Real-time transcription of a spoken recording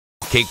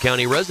Cape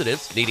County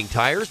residents needing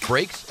tires,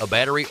 brakes, a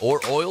battery, or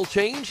oil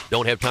change?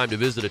 Don't have time to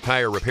visit a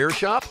tire repair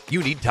shop?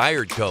 You need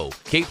Tired Co.,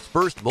 Cape's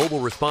first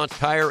mobile response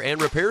tire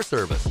and repair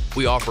service.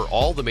 We offer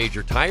all the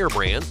major tire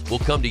brands. We'll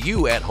come to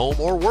you at home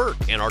or work,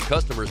 and our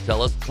customers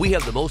tell us we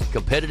have the most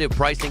competitive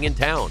pricing in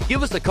town.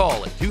 Give us a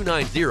call at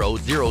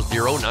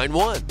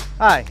 290-0091.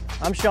 Hi,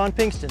 I'm Sean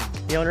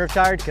Pinkston, the owner of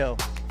Tired Co.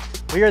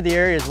 We are the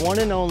area's one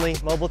and only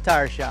mobile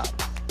tire shop.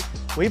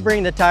 We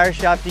bring the tire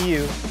shop to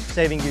you,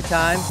 saving you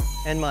time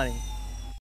and money.